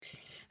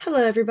Hello,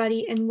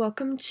 everybody, and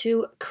welcome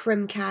to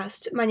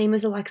Crimcast. My name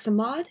is Alexa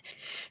Maud.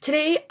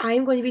 Today, I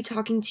am going to be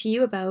talking to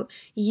you about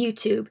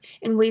YouTube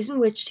and ways in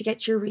which to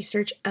get your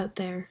research out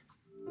there.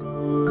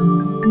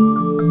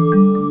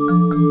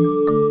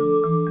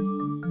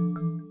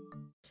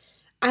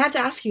 I have to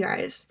ask you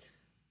guys,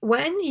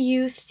 when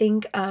you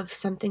think of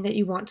something that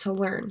you want to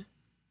learn,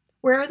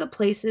 where are the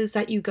places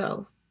that you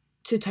go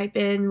to type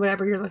in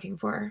whatever you're looking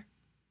for?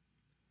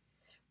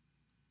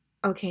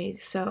 Okay,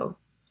 so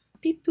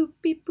beep boop,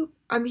 beep boop.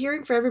 I'm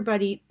hearing for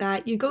everybody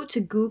that you go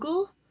to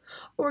Google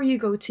or you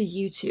go to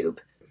YouTube.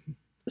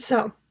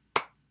 So,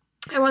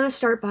 I want to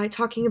start by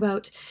talking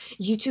about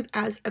YouTube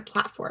as a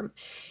platform.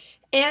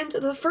 And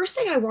the first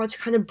thing I want to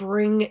kind of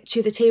bring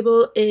to the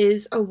table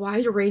is a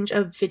wide range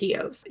of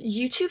videos.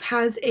 YouTube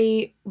has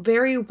a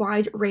very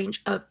wide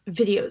range of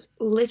videos.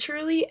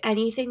 Literally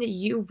anything that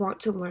you want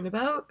to learn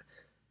about,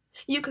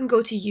 you can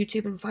go to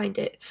YouTube and find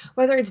it.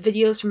 Whether it's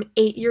videos from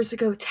 8 years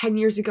ago, 10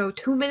 years ago,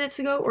 2 minutes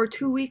ago, or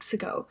 2 weeks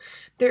ago,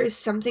 there is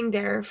something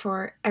there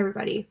for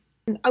everybody.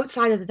 And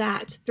outside of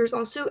that, there's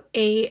also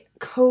a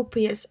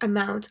copious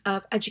amount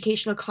of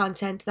educational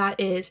content that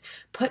is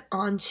put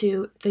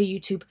onto the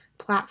YouTube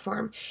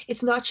platform.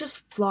 It's not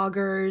just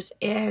vloggers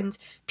and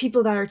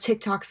people that are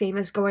TikTok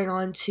famous going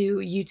on to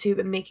YouTube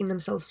and making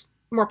themselves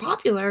more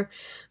popular,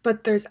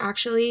 but there's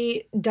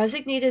actually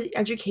designated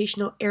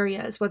educational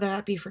areas, whether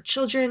that be for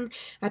children,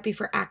 that be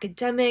for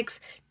academics,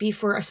 be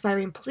for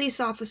aspiring police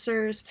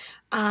officers,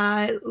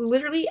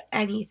 literally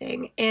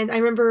anything. And I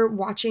remember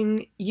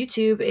watching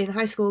YouTube in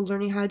high school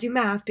learning how to do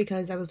math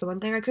because that was the one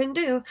thing I couldn't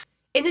do.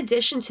 In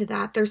addition to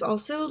that, there's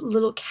also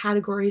little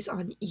categories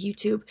on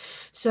YouTube.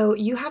 So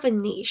you have a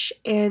niche,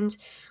 and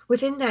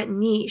within that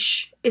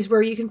niche is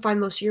where you can find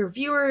most of your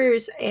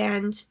viewers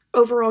and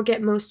overall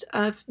get most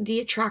of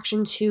the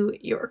attraction to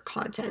your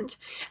content.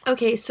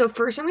 Okay, so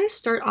first I'm going to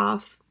start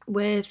off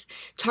with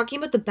talking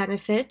about the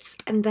benefits,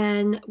 and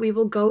then we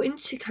will go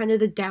into kind of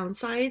the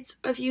downsides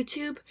of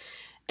YouTube.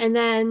 And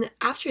then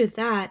after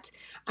that,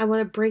 I want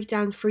to break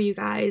down for you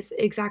guys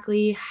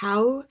exactly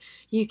how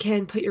you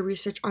can put your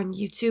research on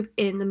YouTube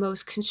in the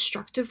most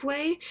constructive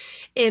way.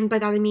 And by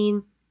that I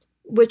mean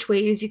which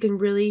ways you can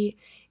really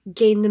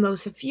gain the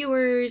most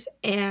viewers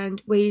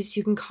and ways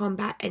you can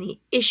combat any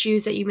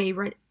issues that you may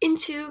run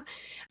into.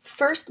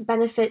 First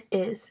benefit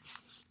is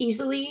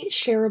easily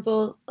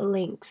shareable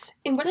links.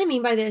 And what I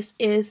mean by this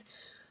is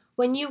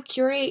when you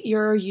curate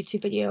your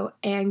YouTube video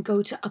and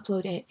go to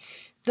upload it,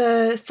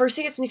 the first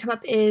thing that's going to come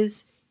up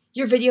is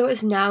your video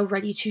is now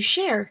ready to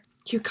share.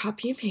 You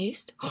copy and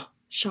paste,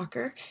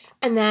 shocker,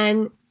 and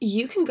then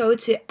you can go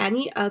to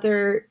any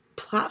other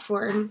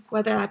platform,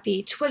 whether that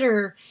be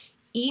Twitter,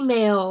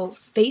 email,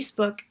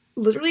 Facebook,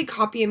 literally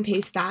copy and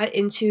paste that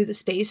into the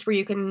space where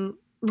you can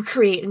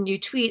create a new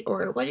tweet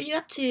or what are you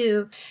up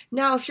to.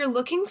 Now, if you're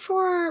looking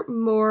for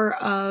more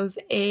of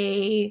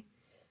a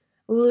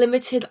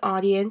limited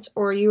audience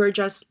or you are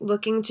just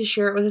looking to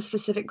share it with a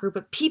specific group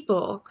of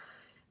people,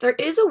 there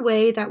is a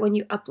way that when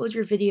you upload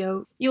your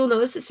video, you'll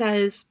notice it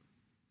says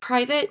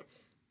private,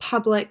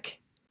 public,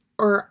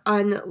 or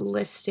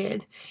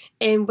unlisted.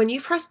 And when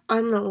you press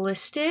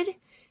unlisted,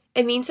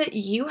 it means that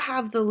you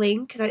have the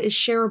link that is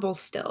shareable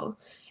still.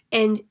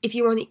 And if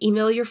you want to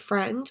email your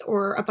friend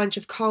or a bunch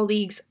of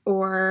colleagues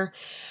or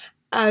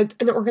an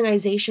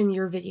organization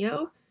your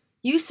video,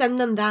 you send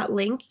them that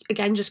link.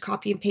 Again, just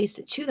copy and paste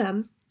it to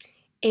them,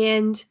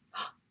 and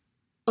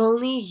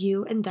only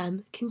you and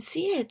them can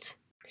see it.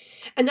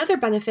 Another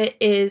benefit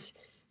is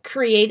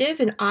creative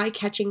and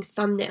eye-catching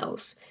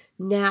thumbnails.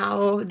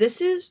 Now,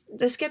 this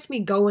gets me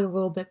going a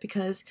little bit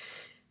because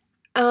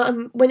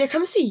when it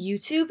comes to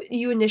YouTube,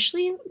 you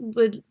initially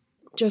would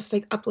just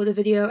like upload a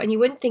video and you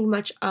wouldn't think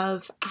much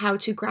of how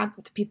to grab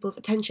the people's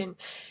attention.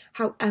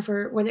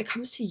 However, when it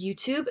comes to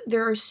YouTube,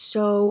 there are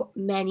so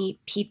many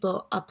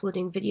people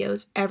uploading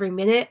videos every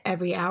minute,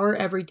 every hour,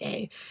 every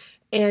day.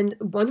 And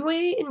one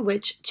way in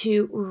which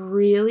to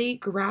really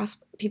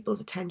grasp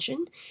people's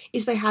attention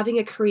is by having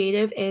a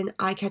creative and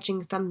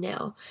eye-catching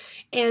thumbnail.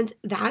 And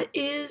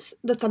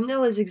the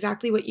thumbnail is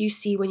exactly what you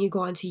see when you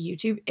go onto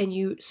YouTube and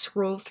you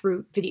scroll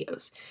through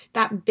videos.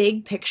 That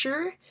big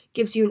picture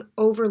gives you an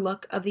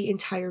overlook of the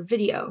entire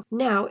video.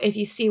 Now, if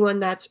you see one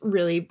that's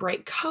really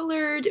bright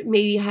colored,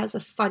 maybe has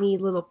a funny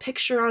little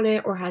picture on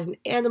it or has an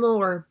animal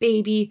or a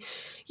baby,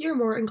 you're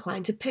more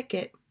inclined to pick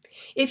it.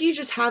 If you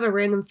just have a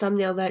random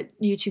thumbnail that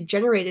YouTube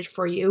generated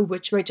for you,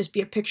 which might just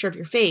be a picture of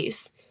your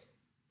face,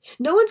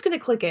 no one's going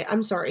to click it.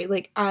 I'm sorry.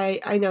 Like,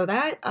 I know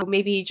that.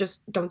 Maybe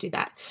just don't do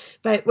that.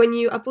 But when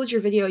you upload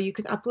your video, you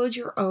can upload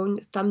your own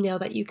thumbnail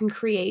that you can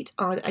create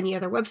on any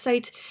other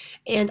website.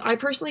 And I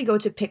personally go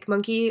to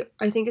PicMonkey,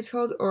 I think it's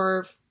called,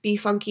 or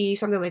BeFunky,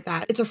 something like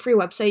that. It's a free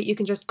website. You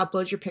can just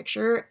upload your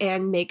picture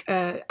and make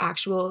a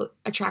actual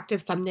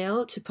attractive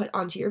thumbnail to put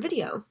onto your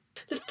video.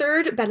 The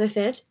third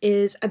benefit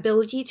is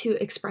ability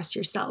to express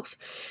yourself.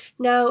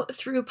 Now,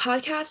 through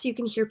podcasts, you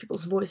can hear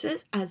people's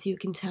voices, as you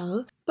can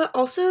tell, but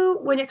also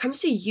when it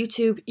comes to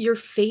YouTube, your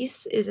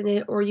face is in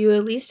it, or you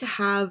at least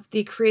have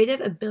the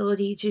creative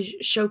ability to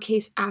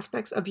showcase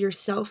aspects of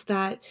yourself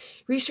that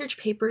research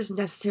papers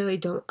necessarily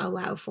don't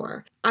allow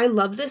for. I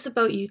love this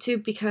about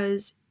YouTube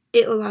because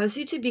it allows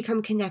you to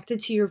become connected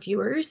to your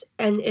viewers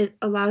and it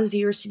allows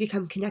viewers to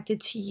become connected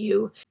to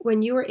you.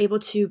 When you are able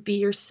to be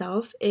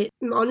yourself, it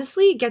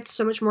honestly gets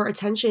so much more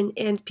attention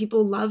and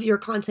people love your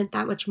content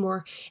that much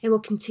more and will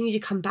continue to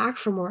come back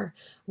for more,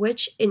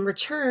 which in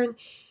return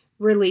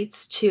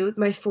relates to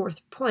my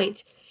fourth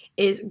point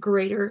is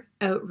greater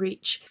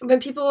outreach. When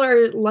people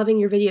are loving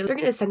your video, they're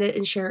going to send it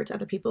and share it to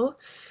other people.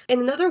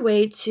 And another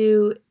way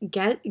to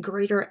get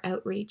greater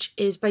outreach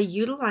is by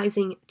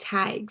utilizing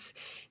tags.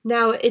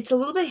 Now, it's a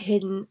little bit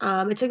hidden.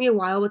 It took me a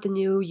while with the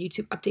new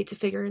YouTube update to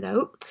figure it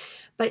out.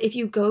 But if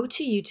you go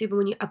to YouTube and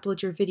when you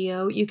upload your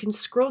video, you can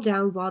scroll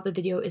down while the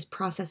video is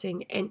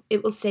processing and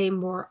it will say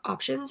more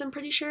options, I'm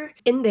pretty sure.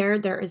 In there,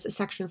 there is a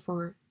section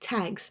for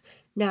tags.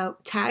 Now,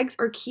 tags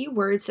are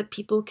keywords that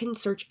people can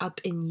search up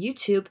in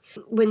YouTube.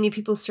 When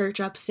people search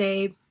up,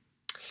 say,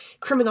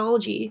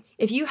 criminology,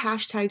 if you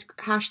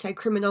hashtag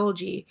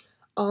criminology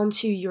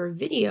onto your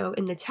video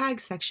in the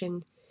tag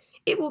section,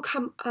 it will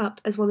come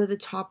up as one of the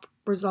top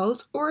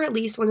results, or at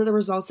least one of the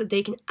results that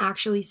they can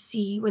actually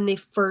see when they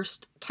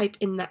first type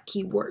in that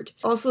keyword.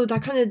 Also,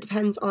 that kind of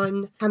depends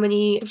on how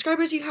many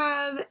subscribers you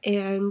have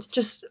and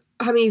just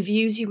how many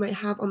views you might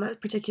have on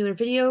that particular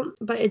video,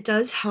 but it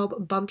does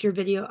help bump your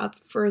video up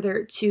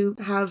further to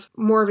have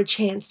more of a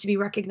chance to be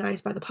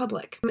recognized by the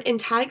public. And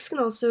tags can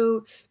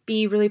also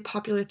be really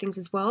popular things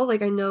as well.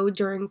 Like I know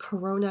during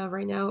Corona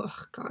right now,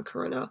 oh god,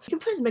 Corona, you can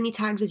put as many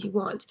tags as you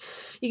want.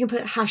 You can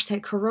put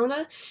hashtag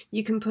Corona,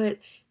 you can put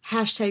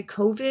hashtag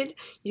COVID,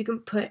 you can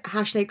put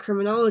hashtag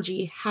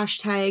criminology,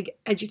 hashtag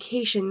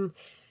education,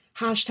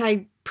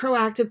 hashtag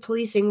proactive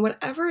policing,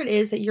 whatever it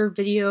is that your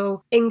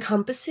video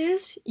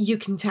encompasses, you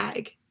can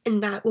tag.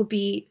 And that will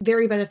be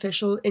very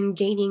beneficial in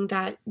gaining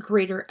that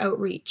greater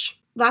outreach.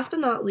 Last but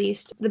not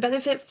least, the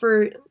benefit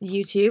for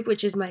YouTube,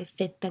 which is my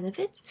fifth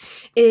benefit,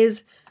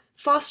 is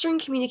fostering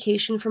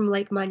communication from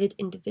like-minded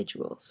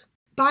individuals.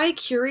 By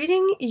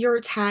curating your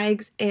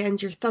tags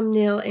and your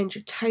thumbnail and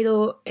your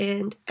title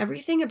and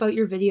everything about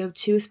your video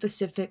to a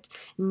specific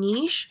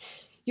niche,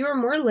 you are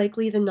more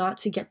likely than not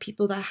to get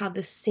people that have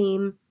the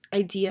same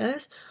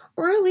ideas,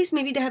 or at least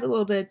maybe to have a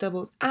little bit of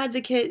devil's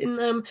advocate in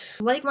them.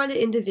 Like-minded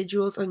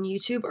individuals on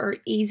YouTube are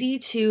easy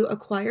to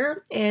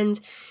acquire and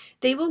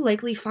they will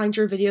likely find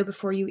your video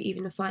before you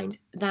even find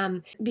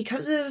them.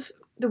 Because of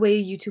the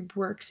way YouTube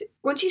works,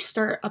 once you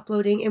start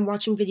uploading and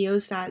watching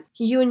videos that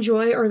you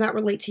enjoy or that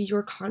relate to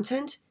your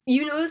content,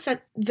 you notice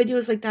that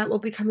videos like that will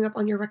be coming up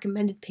on your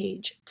recommended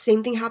page.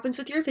 Same thing happens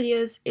with your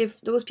videos. If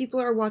those people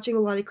are watching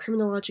a lot of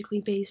criminologically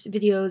based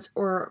videos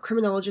or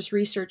criminologist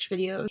research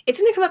videos, it's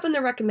going to come up in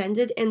the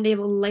recommended and they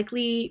will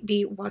likely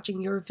be watching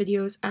your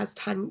videos as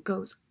time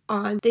goes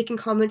on. They can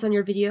comment on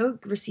your video,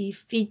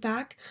 receive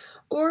feedback,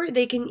 or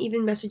they can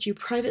even message you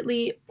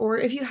privately, or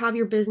if you have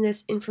your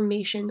business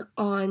information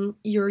on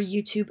your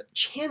YouTube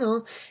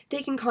channel,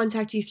 they can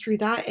contact you through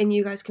that and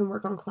you guys can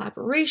work on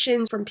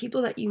collaborations from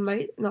people that you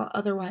might not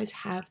otherwise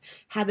have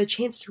had a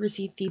chance to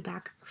receive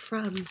feedback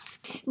from.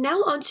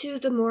 Now onto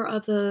the more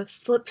of the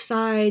flip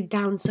side,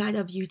 downside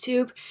of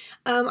YouTube.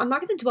 I'm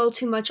not going to dwell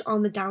too much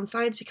on the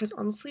downsides because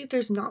honestly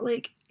there's not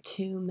like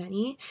too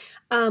many.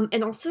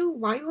 And also,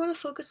 why do we want to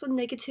focus on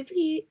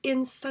negativity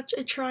in such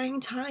a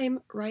trying time,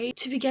 right?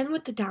 To begin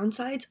with the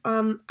downsides,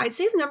 I'd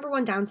say the number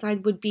one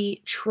downside would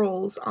be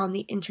trolls on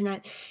the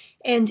internet.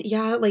 And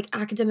yeah, like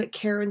academic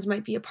Karens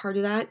might be a part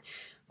of that.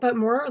 But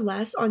more or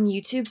less on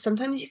YouTube,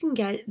 sometimes you can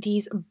get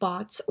these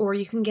bots or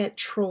you can get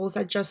trolls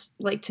that just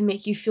like to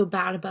make you feel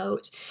bad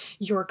about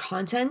your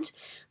content.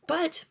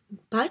 But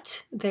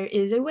there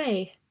is a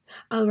way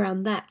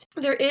around that.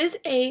 There is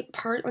a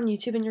part on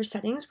YouTube in your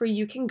settings where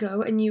you can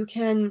go and you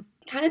can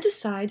kind of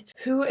decide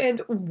who and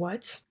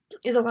what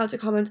is allowed to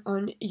comment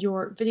on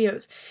your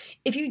videos.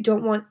 If you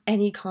don't want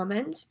any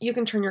comments, you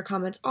can turn your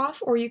comments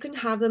off, or you can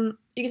have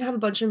a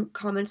bunch of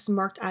comments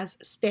marked as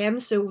spam,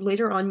 so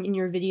later on in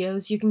your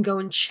videos you can go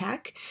and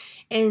check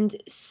and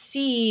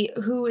see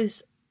who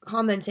is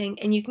commenting,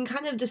 and you can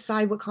kind of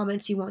decide what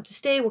comments you want to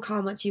stay, what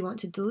comments you want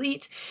to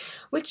delete,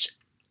 which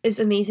is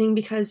amazing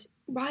because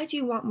why do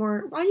you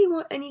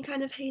want any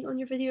kind of hate on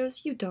your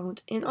videos? You don't.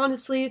 And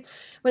honestly,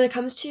 when it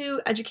comes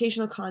to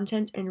educational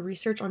content and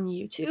research on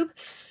YouTube,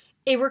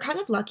 we're kind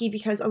of lucky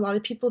because a lot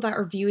of people that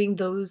are viewing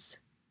those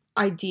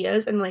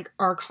ideas and like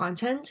our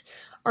content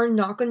are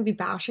not going to be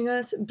bashing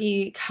us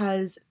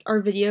because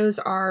our videos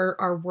are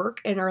our work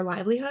and our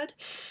livelihood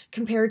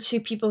compared to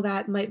people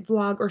that might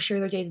vlog or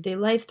share their day-to-day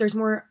life. There's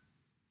more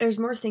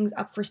things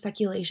up for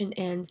speculation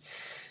and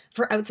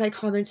for outside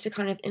comments to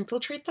kind of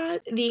infiltrate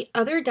that. The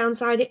other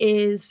downside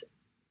is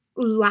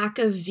lack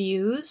of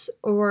views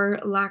or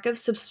lack of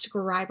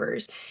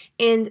subscribers.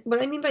 And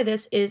what I mean by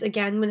this is,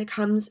 again, when it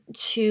comes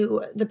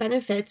to the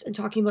benefits and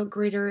talking about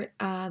greater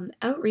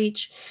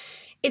outreach,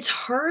 it's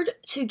hard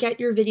to get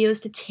your videos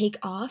to take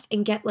off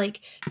and get like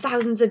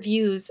thousands of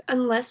views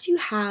unless you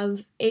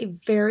have a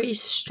very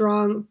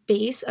strong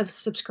base of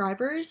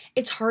subscribers.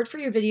 It's hard for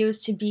your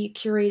videos to be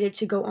curated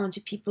to go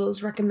onto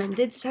people's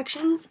recommended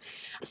sections.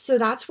 So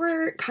that's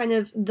where kind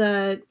of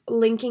the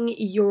linking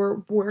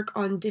your work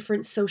on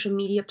different social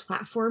media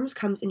platforms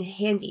comes in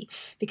handy,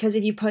 because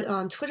if you put it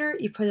on Twitter,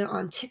 you put it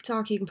on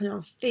TikTok, you can put it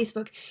on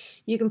Facebook,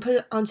 you can put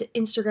it onto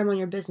Instagram on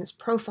your business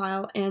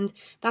profile, and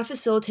that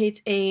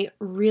facilitates a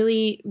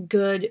really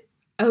good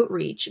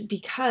outreach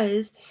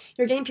because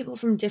you're getting people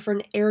from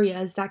different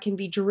areas that can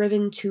be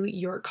driven to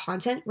your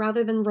content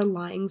rather than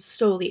relying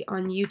solely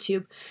on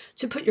YouTube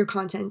to put your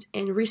content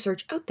and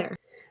research out there.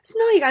 So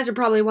now you guys are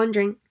probably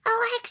wondering,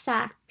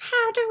 Alexa,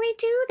 how do we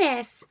do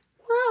this?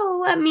 Well,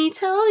 let me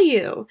tell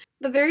you.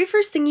 The very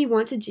first thing you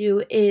want to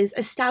do is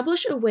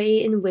establish a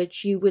way in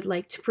which you would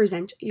like to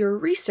present your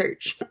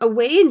research. A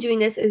way in doing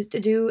this is to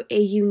do a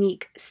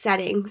unique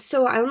setting.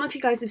 So I don't know if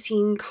you guys have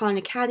seen Khan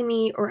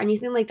Academy or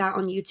anything like that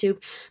on YouTube,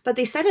 but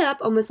they set it up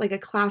almost like a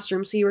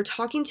classroom. So you are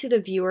talking to the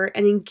viewer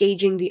and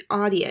engaging the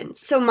audience.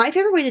 So my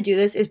favorite way to do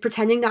this is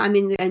pretending that I'm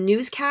in a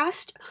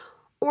newscast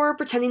or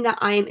pretending that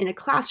I am in a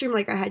classroom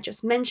like I had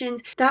just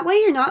mentioned. That way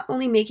you're not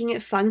only making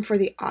it fun for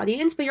the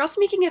audience, but you're also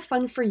making it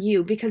fun for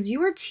you because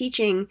you are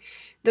teaching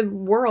the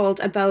world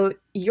about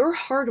your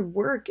hard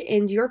work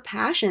and your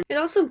passion. It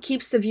also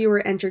keeps the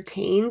viewer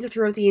entertained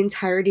throughout the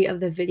entirety of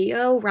the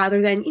video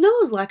rather than,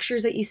 those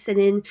lectures that you sit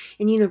in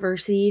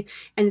university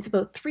and it's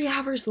about 3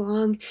 hours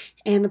long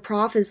and the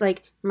prof is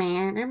like,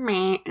 meh,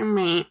 meh,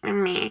 meh,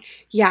 meh.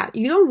 Yeah,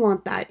 you don't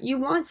want that. You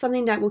want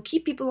something that will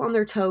keep people on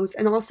their toes,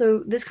 and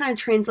also this kind of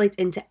translates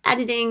into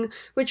editing,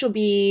 which will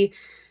be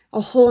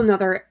a whole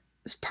nother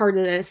part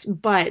of this,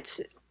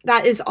 but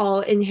that is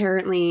all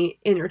inherently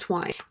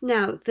intertwined.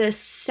 Now, the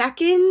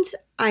second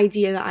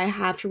idea that I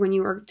have for when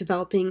you are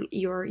developing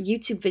your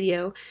YouTube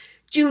video,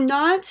 do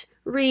not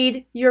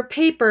read your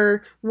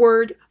paper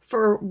word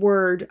for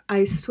word,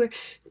 I swear.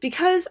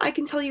 Because I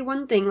can tell you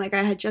one thing, like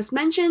I had just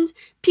mentioned,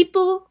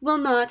 people will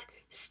not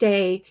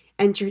stay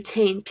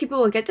entertained.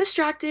 People will get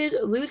distracted,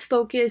 lose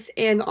focus,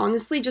 and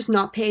honestly just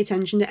not pay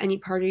attention to any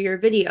part of your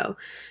video.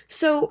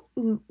 So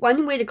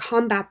one way to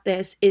combat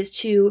this is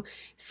to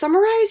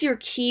summarize your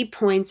key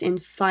points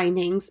and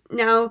findings.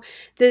 Now,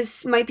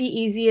 this might be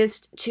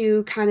easiest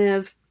to kind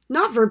of,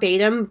 not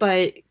verbatim,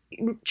 but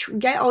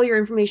get all your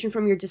information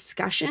from your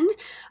discussion,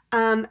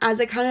 as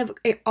a kind of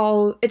it's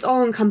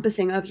all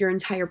encompassing of your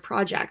entire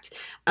project.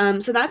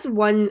 So that's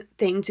one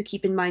thing to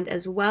keep in mind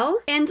as well.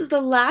 And the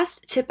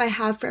last tip I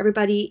have for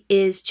everybody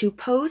is to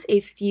pose a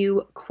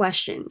few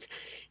questions.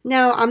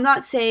 Now, I'm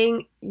not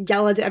saying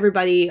yell at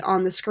everybody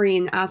on the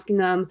screen asking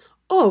them,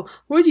 oh,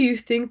 what do you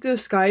think the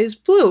sky is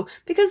blue?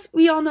 Because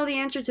we all know the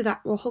answer to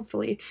that, well,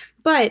 hopefully.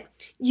 But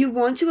you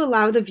want to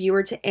allow the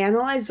viewer to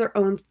analyze their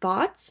own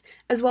thoughts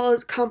as well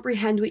as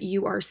comprehend what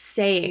you are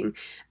saying.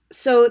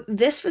 So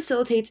this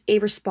facilitates a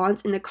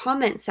response in the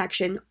comment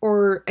section,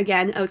 or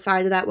again,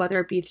 outside of that, whether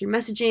it be through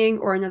messaging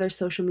or another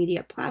social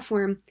media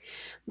platform.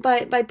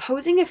 But by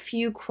posing a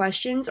few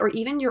questions or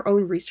even your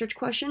own research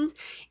questions,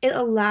 it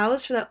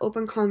allows for that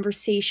open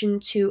conversation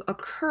to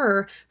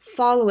occur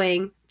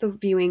following the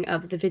viewing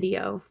of the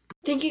video.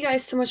 Thank you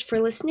guys so much for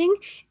listening,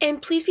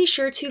 and please be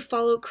sure to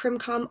follow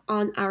CrimCom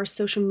on our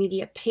social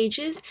media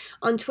pages.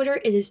 On Twitter,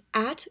 it is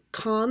at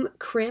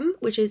ComCrim,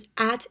 which is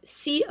at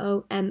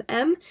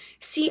COMMCRIM.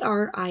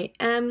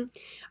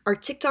 Our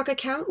TikTok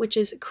account, which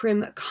is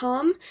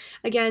CrimCom,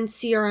 again,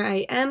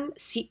 CRIMCOMM.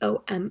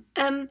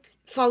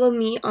 Follow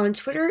me on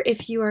Twitter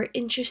if you are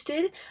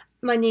interested.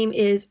 My name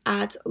is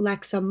at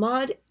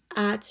LexaMaude,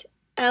 at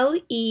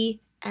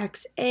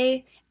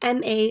LEXAMAUDE.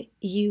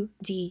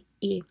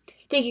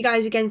 Thank you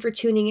guys again for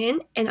tuning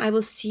in, and I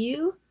will see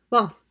you,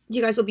 well, you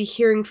guys will be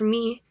hearing from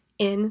me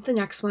in the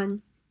next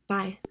one.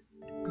 Bye.